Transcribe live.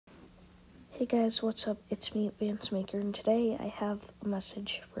Hey guys, what's up? It's me, Advanced Maker, and today I have a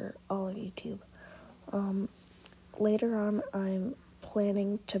message for all of YouTube. Later on, I'm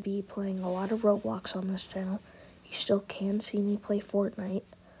planning to be playing a lot of Roblox on this channel. You still can see me play Fortnite,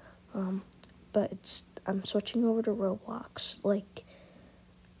 but I'm switching over to Roblox.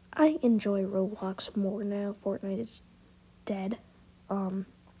 I enjoy Roblox more now. Fortnite is dead.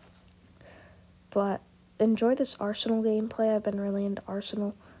 But enjoy this Arsenal gameplay. I've been really into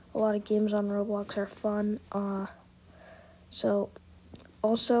Arsenal. A lot of games on Roblox are fun. So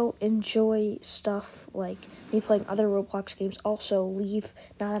also enjoy stuff like me playing other Roblox games. Also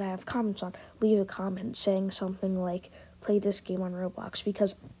now that I have comments on, leave a comment saying something like, play this game on Roblox,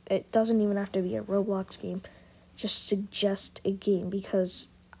 because it doesn't even have to be a Roblox game. Just suggest a game, because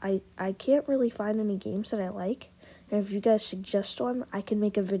I can't really find any games that I like. And if you guys suggest one, I can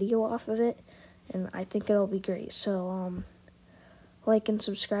make a video off of it, and I think it'll be great. So, like and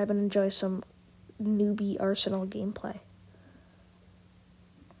subscribe and enjoy some newbie Arsenal gameplay.